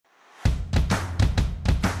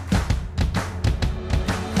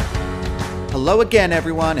Hello again,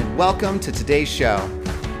 everyone, and welcome to today's show.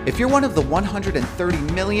 If you're one of the 130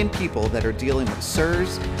 million people that are dealing with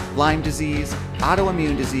SIRS, Lyme disease,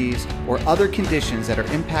 autoimmune disease, or other conditions that are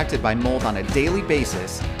impacted by mold on a daily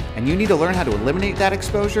basis, and you need to learn how to eliminate that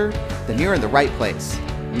exposure, then you're in the right place.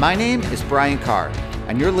 My name is Brian Carr,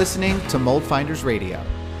 and you're listening to Mold Finders Radio.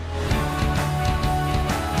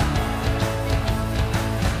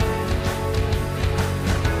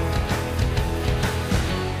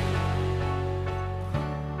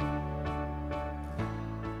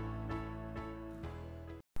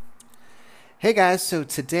 Hey guys, so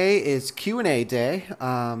today is Q&A day.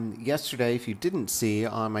 Yesterday, if you didn't see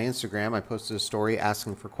on my Instagram, I posted a story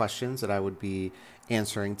asking for questions that I would be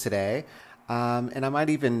answering today. And I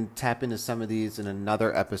might even tap into some of these in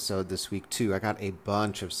another episode this week too. I got a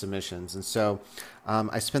bunch of submissions. And so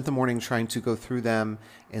I spent the morning trying to go through them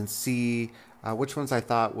and see which ones I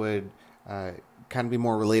thought would kind of be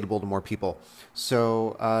more relatable to more people.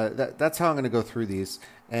 So that's how I'm going to go through these.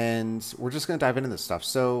 And we're just going to dive into this stuff.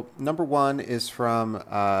 So number one is from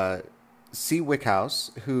C.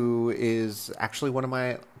 Wickhouse, who is actually one of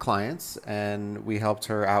my clients. And we helped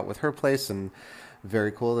her out with her place. And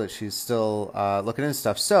very cool that she's still looking into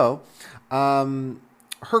stuff. So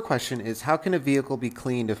her question is, how can a vehicle be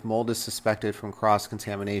cleaned if mold is suspected from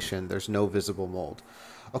cross-contamination? There's no visible mold.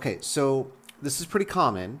 Okay, so this is pretty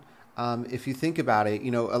common. If you think about it, you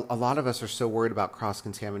know, a lot of us are so worried about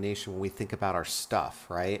cross-contamination when we think about our stuff,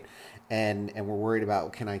 right? And we're worried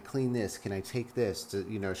about, can I clean this? Can I take this?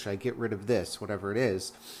 Should I get rid of this? Whatever it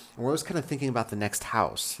is. And we're always kind of thinking about the next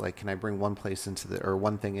house. Like, can I bring one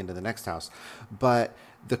thing into the next house? But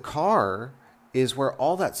the car is where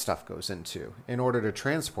all that stuff goes into in order to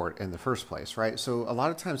transport in the first place, right? So a lot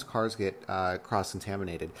of times cars get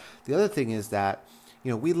cross-contaminated. The other thing is that, you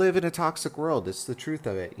know, we live in a toxic world. It's the truth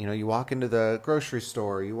of it. You know, you walk into the grocery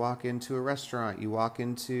store, you walk into a restaurant, you walk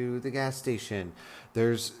into the gas station.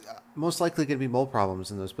 There's most likely going to be mold problems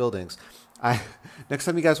in those buildings. Next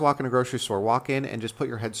time you guys walk in a grocery store, walk in and just put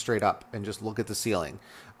your head straight up and just look at the ceiling.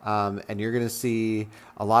 And you're going to see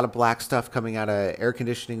a lot of black stuff coming out of air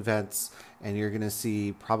conditioning vents. And you're going to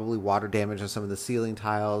see probably water damage on some of the ceiling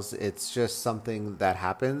tiles. It's just something that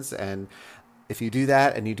happens. And if you do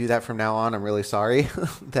that and you do that from now on, I'm really sorry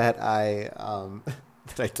that I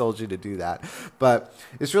told you to do that. But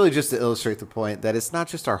it's really just to illustrate the point that it's not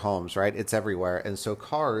just our homes, right? It's everywhere. And so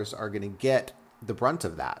cars are going to get the brunt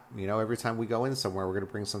of that. You know, every time we go in somewhere, we're going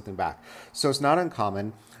to bring something back. So it's not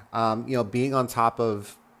uncommon. Being on top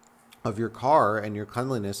of your car and your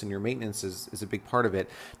cleanliness and your maintenance is a big part of it.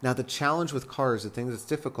 Now, the challenge with cars, the thing that's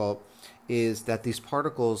difficult is that these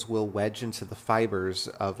particles will wedge into the fibers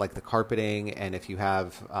of like the carpeting, and if you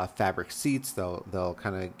have fabric seats, they'll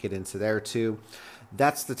kind of get into there too.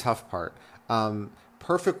 That's the tough part.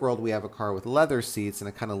 Perfect world, we have a car with leather seats, and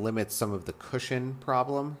it kind of limits some of the cushion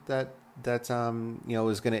problem that is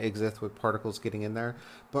going to exist with particles getting in there.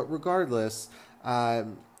 But regardless, I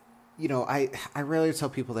rarely tell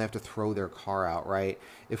people they have to throw their car out, right?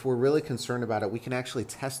 If we're really concerned about it, we can actually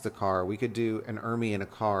test the car. We could do an ERMI in a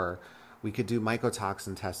car. We could do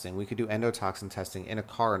mycotoxin testing. We could do endotoxin testing in a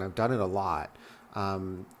car, and I've done it a lot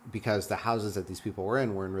because the houses that these people were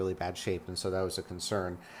in really bad shape, and so that was a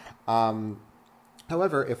concern.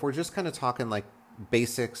 However, if we're just kind of talking like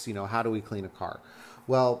basics, how do we clean a car?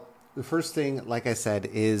 Well, the first thing, like I said,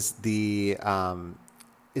 is the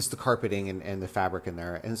carpeting and the fabric in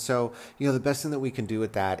there. And so, the best thing that we can do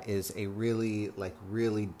with that is a really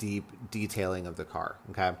deep detailing of the car.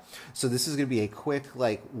 Okay. So this is going to be a quick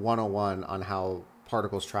 101 on how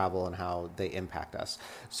particles travel and how they impact us.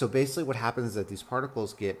 So basically what happens is that these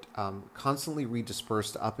particles get constantly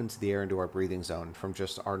redispersed up into the air into our breathing zone from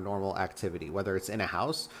just our normal activity, whether it's in a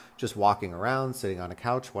house, just walking around, sitting on a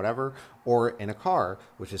couch, whatever, or in a car,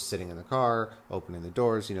 which is sitting in the car, opening the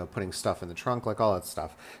doors, putting stuff in the trunk, like all that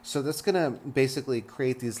stuff. So that's going to basically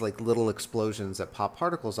create these little explosions that pop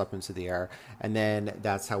particles up into the air, and then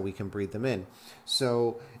that's how we can breathe them in.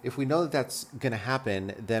 So if we know that that's going to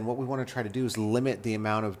happen, then what we want to try to do is limit the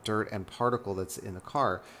amount of dirt and particle that's in the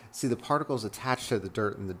car. See, the particles attach to the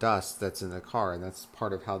dirt and the dust that's in the car, and that's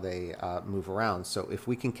part of how they move around. So if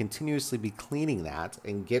we can continuously be cleaning that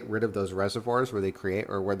and get rid of those reservoirs where they create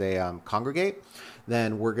or where they congregate,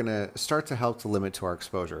 then we're going to start to help to limit to our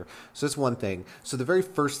exposure. So that's one thing. So the very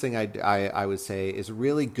first thing I would say is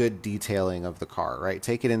really good detailing of the car, right?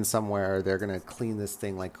 Take it in somewhere. They're going to clean this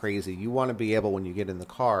thing like crazy. You want to be able, when you get in the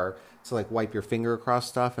car, to wipe your finger across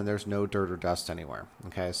stuff and there's no dirt or dust anywhere.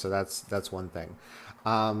 Okay, so that's one thing.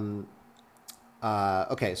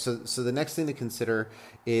 Okay, so the next thing to consider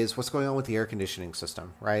is what's going on with the air conditioning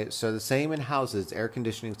system, right? So the same in houses, air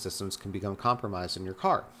conditioning systems can become compromised in your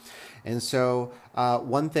car, and so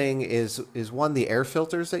one thing is one, the air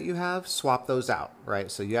filters that you have, swap those out, right?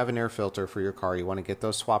 So you have an air filter for your car, you want to get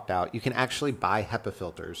those swapped out. You can actually buy HEPA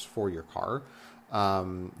filters for your car.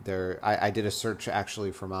 I did a search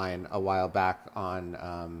actually for mine a while back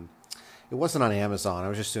on. It wasn't on Amazon. I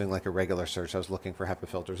was just doing like a regular search. I was looking for HEPA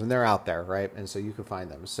filters, and they're out there, right? And so you can find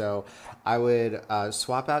them. So I would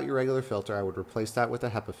swap out your regular filter. I would replace that with a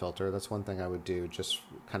HEPA filter. That's one thing I would do, just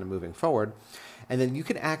kind of moving forward. And then you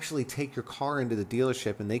can actually take your car into the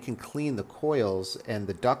dealership, and they can clean the coils and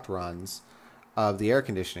the duct runs of the air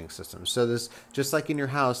conditioning system. So this, just like in your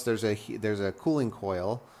house, there's a cooling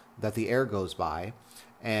coil that the air goes by,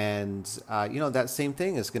 and that same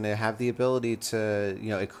thing is going to have the ability to,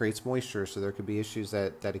 it creates moisture, so there could be issues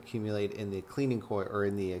that accumulate in the cleaning coil, or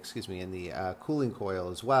in the cooling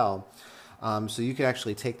coil as well. So you could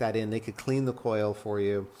actually take that in. They could clean the coil for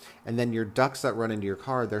you, and then your ducts that run into your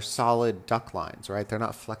car, they're solid duct lines, right? They're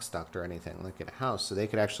not flex duct or anything like in a house, so they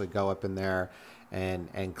could actually go up in there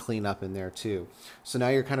and clean up in there too. So now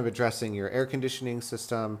you're kind of addressing your air conditioning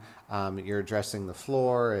system, you're addressing the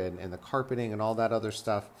floor and the carpeting and all that other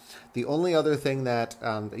stuff. The only other thing that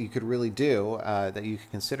you could really do, that you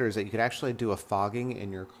could consider, is that you could actually do a fogging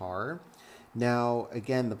in your car. Now,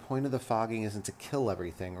 again, the point of the fogging isn't to kill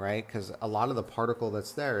everything, right? Because a lot of the particle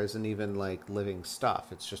that's there isn't even like living stuff.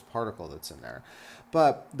 It's just particle that's in there.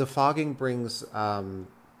 But the fogging brings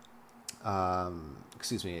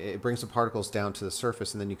it brings the particles down to the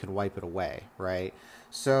surface, and then you can wipe it away, right?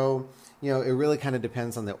 So, it really kind of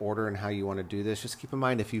depends on the order and how you want to do this. Just keep in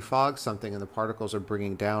mind, if you fog something and the particles are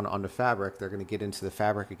bringing down onto fabric, they're going to get into the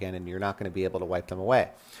fabric again, and you're not going to be able to wipe them away.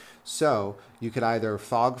 So you could either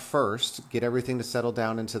fog first, get everything to settle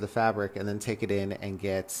down into the fabric, and then take it in and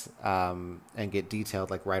get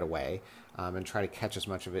detailed like right away, and try to catch as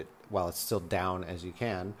much of it while it's still down as you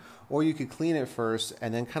can. Or you could clean it first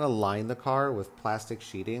and then kind of line the car with plastic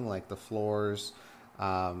sheeting, like the floors,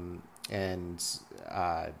 and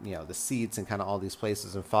the seats and kind of all these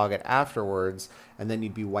places, and fog it afterwards, and then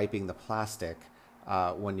you'd be wiping the plastic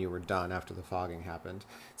when you were done after the fogging happened.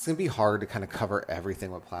 It's going to be hard to kind of cover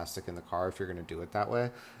everything with plastic in the car if you're going to do it that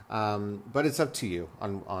way. But it's up to you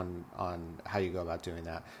on how you go about doing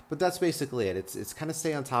that. But that's basically it. It's kind of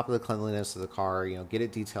stay on top of the cleanliness of the car, get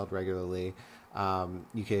it detailed regularly.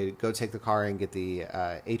 You could go take the car and get the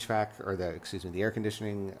HVAC, or the air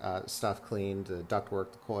conditioning stuff cleaned, the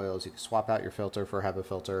ductwork, the coils. You can swap out your filter for a HEPA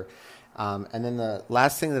filter. And then the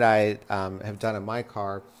last thing that I have done in my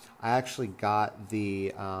car, I actually got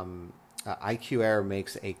the IQ Air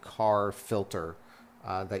makes a car filter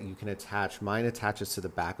that you can attach. Mine attaches to the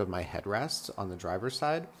back of my headrest on the driver's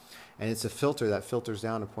side, and it's a filter that filters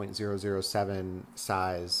down a 0.007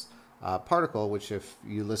 size particle, which, if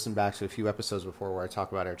you listen back to a few episodes before where I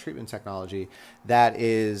talk about air treatment technology, that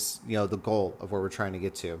is, the goal of where we're trying to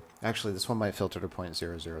get to. Actually, this one might filter to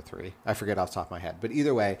 0.003. I forget off the top of my head. But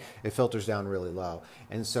either way, it filters down really low.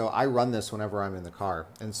 And so I run this whenever I'm in the car.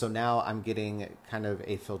 And so now I'm getting kind of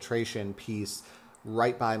a filtration piece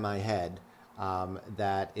right by my head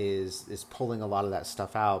that is pulling a lot of that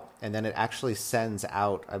stuff out. And then it actually sends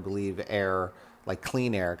out, I believe, air, like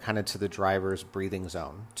clean air, kind of to the driver's breathing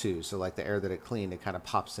zone too. So like the air that it cleaned, it kind of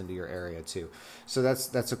pops into your area too. So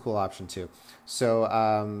that's a cool option too. So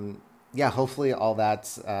hopefully all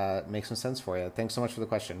that makes some sense for you. Thanks so much for the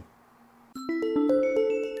question.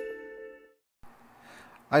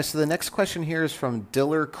 All right, so the next question here is from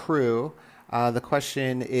Diller Crew. The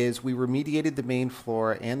question is, we remediated the main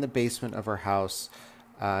floor and the basement of our house.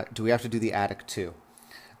 Do we have to do the attic too?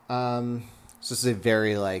 So this is a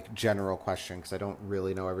very general question, because I don't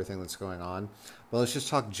really know everything that's going on. But let's just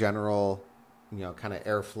talk general, kind of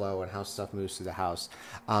airflow and how stuff moves through the house.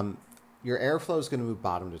 Your airflow is going to move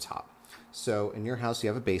bottom to top. So in your house, you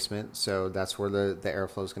have a basement, so that's where the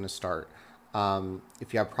airflow is going to start.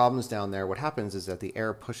 If you have problems down there, what happens is that the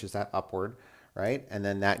air pushes that upward, right? And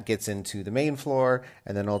then that gets into the main floor,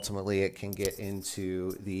 and then ultimately it can get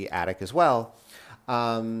into the attic as well.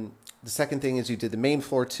 The second thing is, you did the main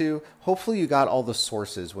floor too. Hopefully you got all the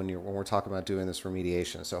sources when we're talking about doing this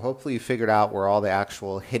remediation. So hopefully you figured out where all the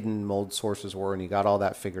actual hidden mold sources were, and you got all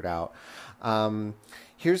that figured out.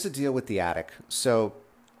 Here's the deal with the attic. So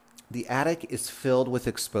the attic is filled with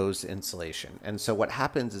exposed insulation. And so what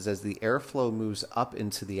happens is as the airflow moves up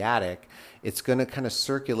into the attic, it's going to kind of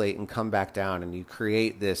circulate and come back down, and you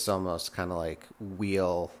create this almost kind of like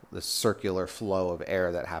wheel, this circular flow of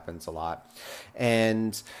air that happens a lot.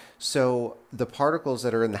 And so the particles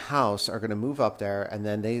that are in the house are going to move up there, and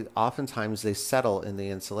then they oftentimes they settle in the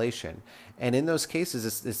insulation. And in those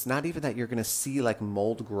cases, it's not even that you're going to see like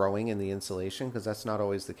mold growing in the insulation, because that's not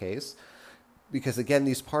always the case. Because again,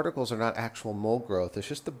 these particles are not actual mold growth. It's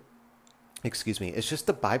just it's just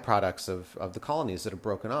the byproducts of the colonies that have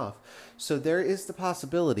broken off. So there is the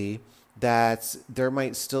possibility that there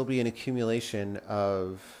might still be an accumulation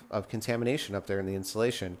of contamination up there in the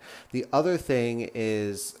insulation. The other thing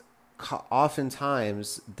is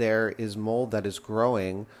oftentimes there is mold that is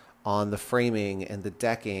growing on the framing and the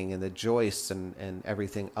decking and the joists and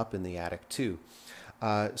everything up in the attic too.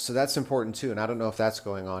 So that's important too. And I don't know if that's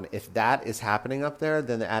going on. If that is happening up there,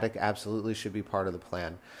 then the attic absolutely should be part of the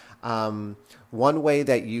plan. One way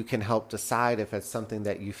that you can help decide if it's something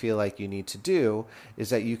that you feel like you need to do is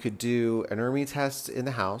that you could do an ERMI test in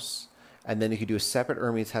the house, and then you could do a separate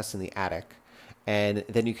ERMI test in the attic, and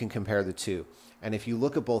then you can compare the two. And if you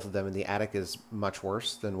look at both of them and the attic is much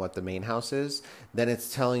worse than what the main house is, then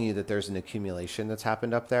it's telling you that there's an accumulation that's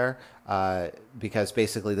happened up there, because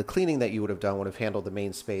basically the cleaning that you would have done would have handled the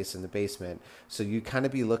main space in the basement. So you kind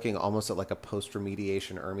of be looking almost at like a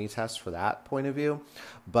post-remediation ERMI test for that point of view.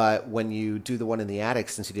 But when you do the one in the attic,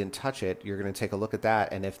 since you didn't touch it, you're going to take a look at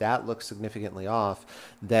that. And if that looks significantly off,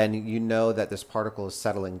 then you know that this particle is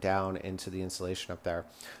settling down into the insulation up there.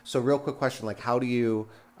 So real quick question, like how do you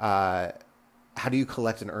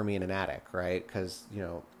collect an ERMI in an attic, right? Because, you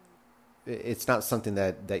know, it's not something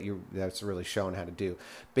that's really shown how to do.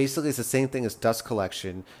 Basically, it's the same thing as dust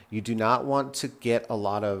collection. You do not want to get a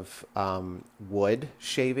lot of wood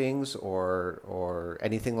shavings or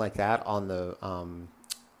anything like that on the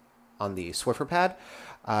Swiffer pad.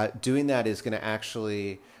 Doing that is going to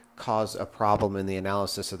actually cause a problem in the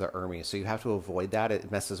analysis of the ERMI. So you have to avoid that.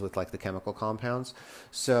 It messes with like the chemical compounds.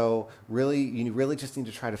 So really, you really just need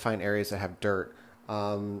to try to find areas that have dirt,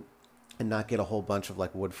 and not get a whole bunch of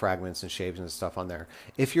like wood fragments and shavings and stuff on there.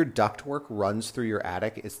 If your ductwork runs through your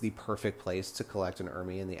attic, it's the perfect place to collect an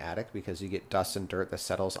ERMI in the attic, because you get dust and dirt that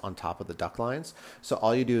settles on top of the duct lines. So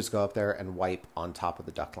all you do is go up there and wipe on top of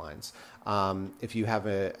the duct lines. If you have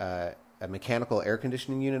a mechanical air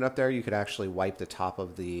conditioning unit up there, you could actually wipe the top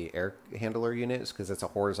of the air handler units, because it's a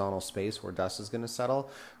horizontal space where dust is going to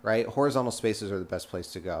settle, right? Horizontal spaces are the best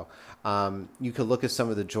place to go. You could look at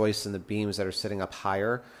some of the joists and the beams that are sitting up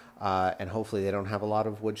higher, and hopefully they don't have a lot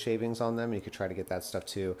of wood shavings on them. You could try to get that stuff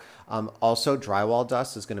too. Also, drywall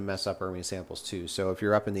dust is going to mess up ERMI samples too. So if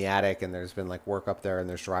you're up in the attic and there's been like work up there and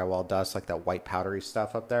there's drywall dust, like that white powdery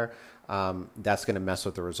stuff up there, that's going to mess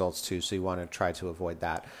with the results too. So you want to try to avoid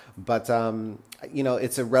that. But, you know,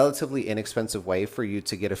 it's a relatively inexpensive way for you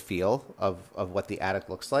to get a feel of what the attic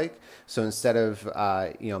looks like. So instead of,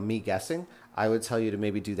 you know, me guessing, I would tell you to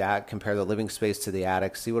maybe do that, compare the living space to the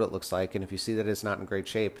attic, see what it looks like. And if you see that it's not in great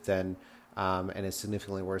shape, then, and it's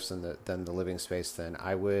significantly worse than the living space, then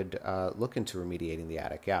I would look into remediating the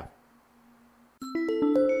attic. Yeah.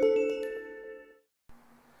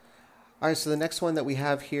 All right, so the next one that we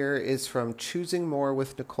have here is from Choosing More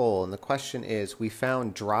with Nicole. And the question is, we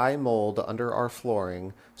found dry mold under our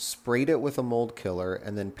flooring, sprayed it with a mold killer,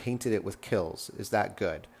 and then painted it with Kills. Is that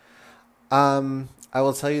good? I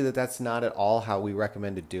will tell you that that's not at all how we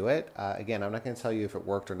recommend to do it. Again, I'm not going to tell you if it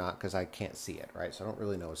worked or not, because I can't see it, right? So I don't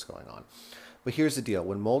really know what's going on. But here's the deal.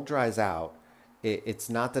 When mold dries out, it's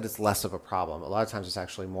not that it's less of a problem. A lot of times it's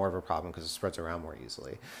actually more of a problem because it spreads around more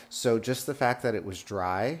easily. So just the fact that it was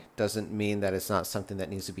dry doesn't mean that it's not something that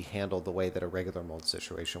needs to be handled the way that a regular mold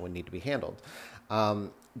situation would need to be handled.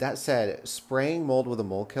 That said, spraying mold with a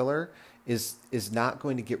mold killer is not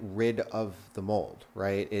going to get rid of the mold,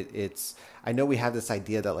 right? It's I know we have this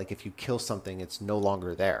idea that like if you kill something, it's no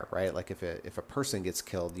longer there, right? Like if a person gets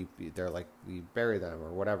killed, they're like you bury them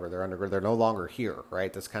or whatever, they're underground, they're no longer here,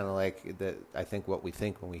 right? That's kind of like I think what we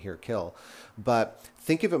think when we hear kill, but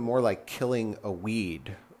think of it more like killing a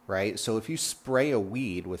weed, right? So if you spray a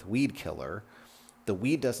weed with weed killer, the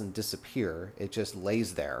weed doesn't disappear, it just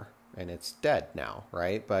lays there and it's dead now,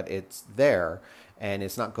 right? But it's there and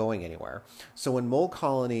it's not going anywhere. So when mold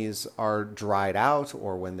colonies are dried out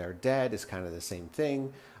or when they're dead, it's kind of the same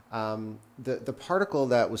thing. The particle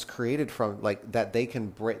that was created from like that they can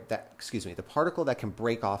break that, the particle that can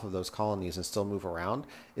break off of those colonies and still move around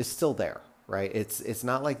is still there, right? It's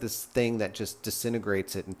not like this thing that just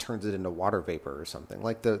disintegrates it and turns it into water vapor or something.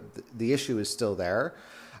 Like the issue is still there.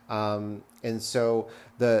 And so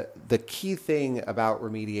the key thing about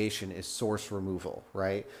remediation is source removal,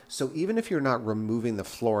 right? So even if you're not removing the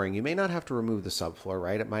flooring, you may not have to remove the subfloor,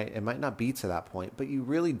 right? It might not be to that point, but you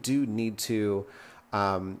really do need to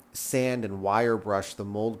sand and wire brush the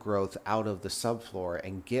mold growth out of the subfloor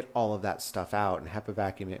and get all of that stuff out and HEPA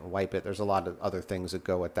vacuum it and wipe it. There's a lot of other things that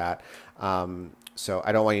go with that. So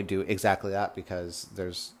I don't want you to do exactly that because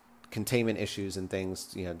there's containment issues and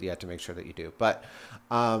things, you have to make sure that you do. But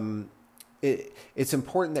it's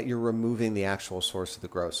important that you're removing the actual source of the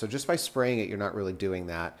growth. So just by spraying it, you're not really doing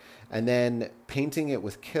that. And then painting it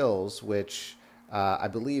with Kilz, which I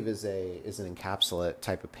believe is an encapsulate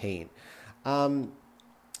type of paint.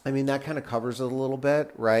 That kind of covers it a little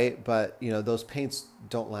bit, right? But those paints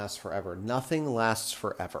don't last forever. Nothing lasts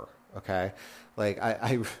forever. Okay,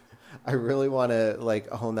 I really want to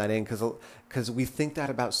hone that in because we think that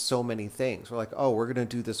about so many things. We're like, oh, we're gonna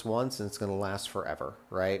do this once and it's gonna last forever,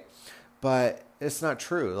 right? But it's not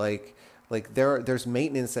true. There's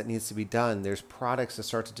maintenance that needs to be done. There's products that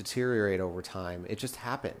start to deteriorate over time. It just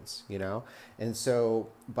happens, And so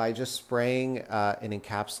by just spraying an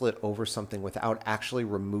encapsulate over something without actually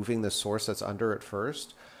removing the source that's under it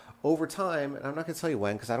first, over time, and I'm not going to tell you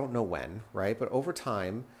when because I don't know when, right? But over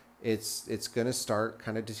time, it's going to start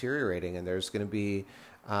kind of deteriorating, and there's going to be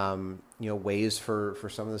ways for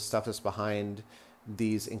some of the stuff that's behind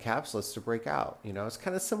these encapsulates to break out. It's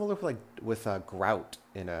kind of similar with a grout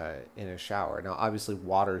in a shower. Now, obviously,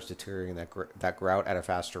 water is deteriorating that grout at a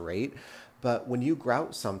faster rate, but when you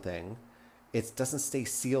grout something, it doesn't stay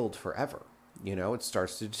sealed forever. It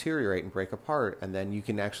starts to deteriorate and break apart, and then you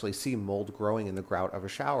can actually see mold growing in the grout of a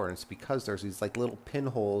shower, and it's because there's these little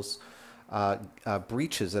pinholes,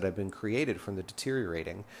 breaches that have been created from the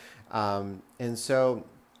deteriorating, and so.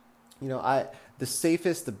 The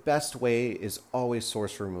safest, the best way is always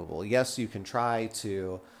source removal. Yes, you can try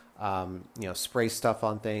to, spray stuff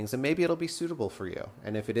on things and maybe it'll be suitable for you.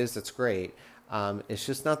 And if it is, that's great. It's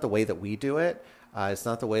just not the way that we do it. It's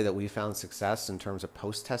not the way that we found success in terms of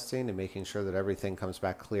post-testing and making sure that everything comes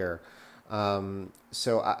back clear.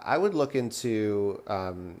 So I would look into,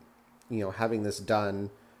 having this done,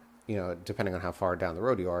 depending on how far down the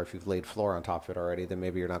road you are. If you've laid floor on top of it already, then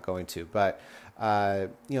maybe you're not going to. But,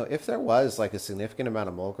 if there was a significant amount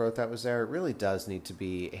of mold growth that was there, it really does need to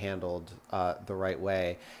be handled the right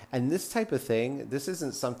way. And this type of thing, this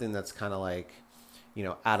isn't something that's kind of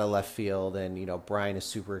out of left field and, Brian is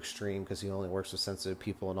super extreme because he only works with sensitive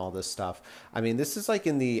people and all this stuff. This is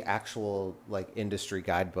in the actual industry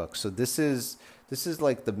guidebook. So this is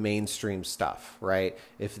the mainstream stuff, right?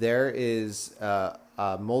 If there is a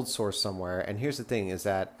mold source somewhere, and here's the thing is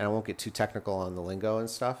that, and I won't get too technical on the lingo and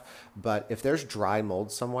stuff, but if there's dry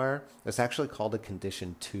mold somewhere, it's actually called a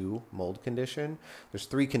condition 2 mold condition. There's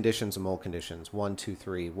 3 conditions of mold conditions, 1, 2,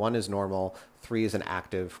 3. 1 is normal, 3 is an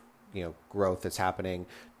active growth that's happening.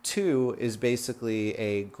 2 is basically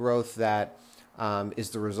a growth that is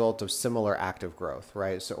the result of similar active growth,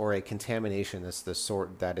 right? So, or a contamination that's the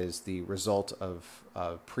sort that is the result of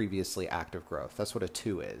previously active growth. That's what a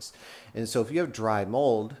 2 is. And so if you have dry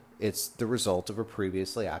mold, it's the result of a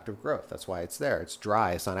previously active growth. That's why it's there. It's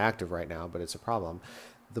dry. It's not active right now, but it's a problem.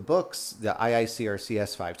 The books, the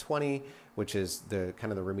IICRCS 520, which is the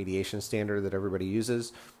kind of the remediation standard that everybody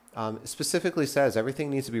uses, specifically says everything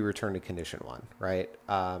needs to be returned to condition 1, right?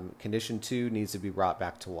 Condition 2 needs to be brought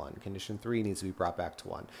back to 1. Condition 3 needs to be brought back to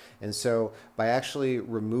 1. And so by actually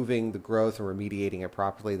removing the growth and remediating it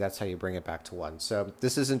properly, that's how you bring it back to 1. So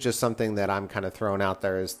this isn't just something that I'm kind of throwing out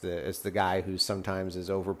there as the guy who sometimes is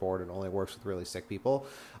overboard and only works with really sick people.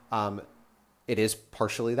 It is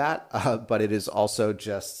partially that, but it is also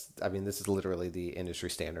just, this is literally the industry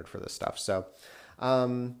standard for this stuff. So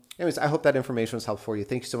anyways, I hope that information was helpful for you.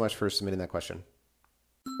 Thank you so much for submitting that question.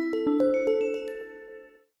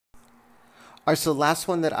 All right, so the last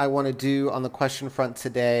one that I want to do on the question front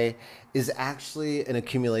today is actually an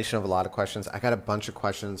accumulation of a lot of questions. I got a bunch of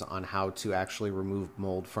questions on how to actually remove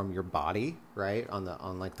mold from your body, right? On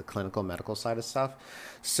the clinical medical side of stuff.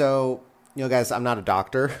 So, guys, I'm not a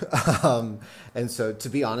doctor. And so to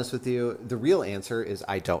be honest with you, the real answer is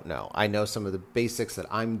I don't know. I know some of the basics that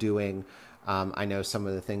I'm doing. I know some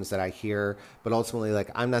of the things that I hear, but ultimately,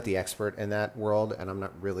 I'm not the expert in that world, and I'm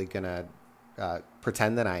not really going to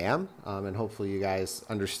pretend that I am, and hopefully you guys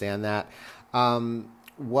understand that.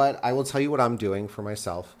 What I will tell you what I'm doing for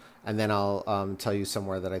myself, and then I'll tell you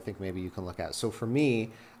somewhere that I think maybe you can look at. So for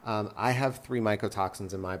me, I have 3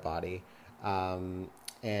 mycotoxins in my body,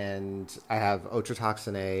 and I have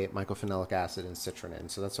otrotoxin A, mycophenolic acid, and citrinin.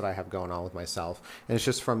 So that's what I have going on with myself, and it's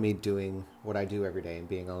just from me doing what I do every day and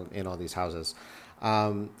being in all these houses.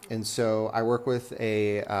 And so I work with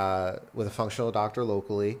a functional doctor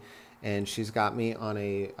locally, and she's got me on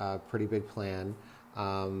a pretty big plan.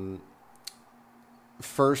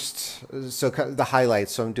 First, so the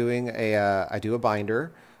highlights. So I'm doing I do a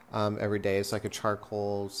binder every day. It's like a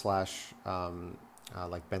charcoal slash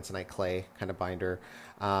like bentonite clay kind of binder.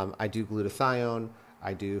 I do glutathione.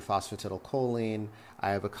 I do phosphatidylcholine. I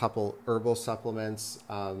have a couple herbal supplements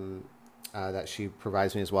that she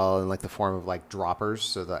provides me as well in like the form of like droppers,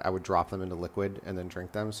 so that I would drop them into liquid and then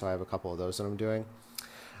drink them. So I have a couple of those that I'm doing.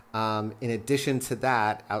 In addition to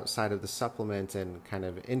that, outside of the supplement and kind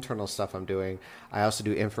of internal stuff I'm doing, I also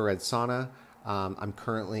do infrared sauna. I'm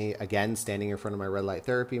currently, again, standing in front of my red light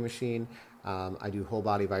therapy machine. I do whole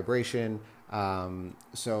body vibration.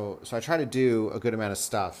 So I try to do a good amount of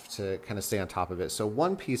stuff to kind of stay on top of it. So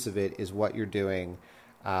one piece of it is what you're doing,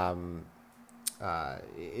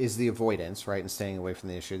 is the avoidance, right? And staying away from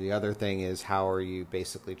the issue. The other thing is how are you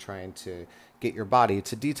basically trying to get your body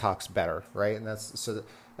to detox better, right? And that's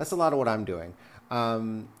a lot of what I'm doing.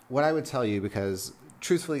 What I would tell you, because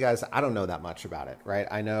truthfully, guys, I don't know that much about it, right?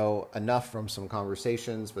 I know enough from some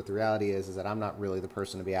conversations, but the reality is that I'm not really the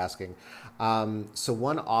person to be asking. So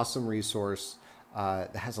one awesome resource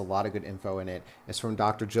that has a lot of good info in it is from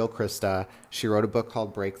Dr. Jill Krista. She wrote a book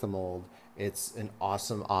called Break the Mold. It's an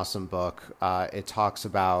awesome, awesome book. It talks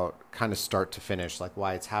about kind of start to finish, like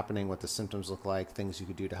why it's happening, what the symptoms look like, things you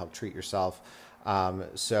could do to help treat yourself.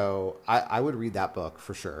 So I would read that book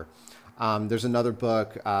for sure. There's another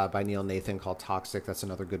book by Neil Nathan called Toxic. That's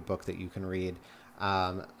another good book that you can read.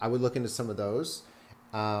 I would look into some of those.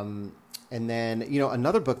 And then,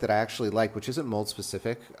 another book that I actually like, which isn't mold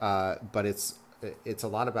specific, but it's a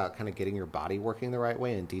lot about kind of getting your body working the right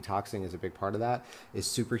way, and detoxing is a big part of that, is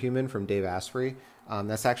Superhuman from Dave Asprey.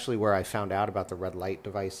 That's actually where I found out about the red light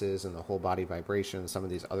devices and the whole body vibration and some of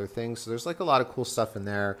these other things. So there's like a lot of cool stuff in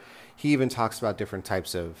there. He even talks about different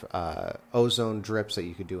types of ozone drips that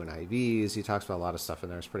you could do in IVs. He talks about a lot of stuff in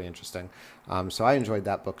there. It's pretty interesting. So I enjoyed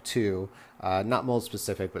that book too. Not mold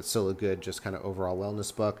specific, but still a good, just kind of overall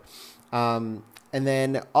wellness book. And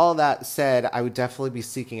then all that said, I would definitely be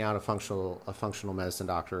seeking out a functional medicine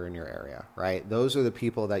doctor in your area, right? Those are the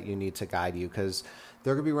people that you need to guide you, because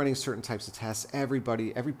they're going to be running certain types of tests. Every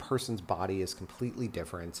person's body is completely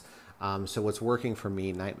different. So what's working for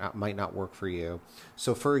me might not work for you.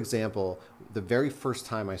 So for example, the very first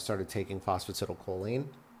time I started taking phosphatidylcholine,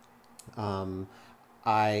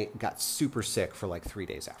 I got super sick for like 3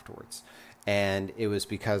 days afterwards. And it was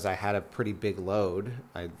because I had a pretty big load,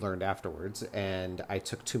 I learned afterwards, and I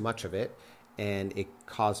took too much of it, and it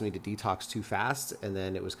caused me to detox too fast, and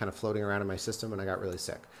then it was kind of floating around in my system, and I got really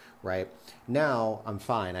sick, right? Now I'm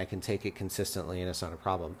fine. I can take it consistently, and it's not a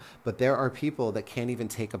problem. But there are people that can't even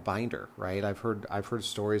take a binder, right? I've heard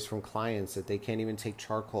stories from clients that they can't even take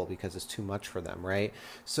charcoal because it's too much for them, right?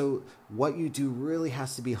 So what you do really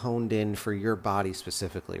has to be honed in for your body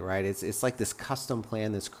specifically, right? It's like this custom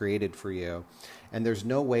plan that's created for you. And there's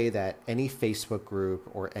no way that any Facebook group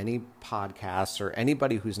or any podcast or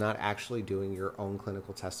anybody who's not actually doing your own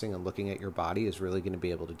clinical testing and looking at your body is really going to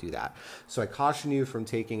be able to do that. So I caution you from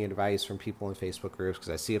taking advice from people in Facebook groups, because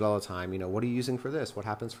I see it all the time. What are you using for this? What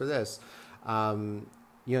happens for this? You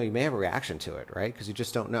may have a reaction to it, right? Because you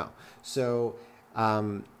just don't know. So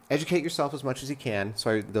educate yourself as much as you can.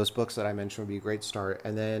 So those books that I mentioned would be a great start.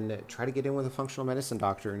 And then try to get in with a functional medicine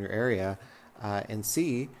doctor in your area and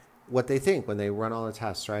see what they think when they run all the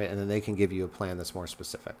tests, right? And then they can give you a plan that's more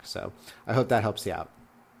specific. So I hope that helps you out.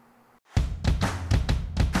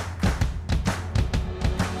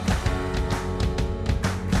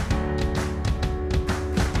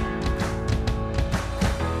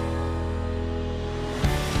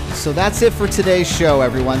 So that's it for today's show,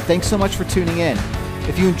 everyone. Thanks so much for tuning in.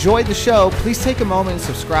 If you enjoyed the show, please take a moment and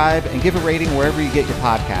subscribe and give a rating wherever you get your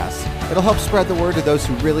podcasts. It'll help spread the word to those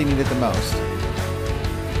who really need it the most.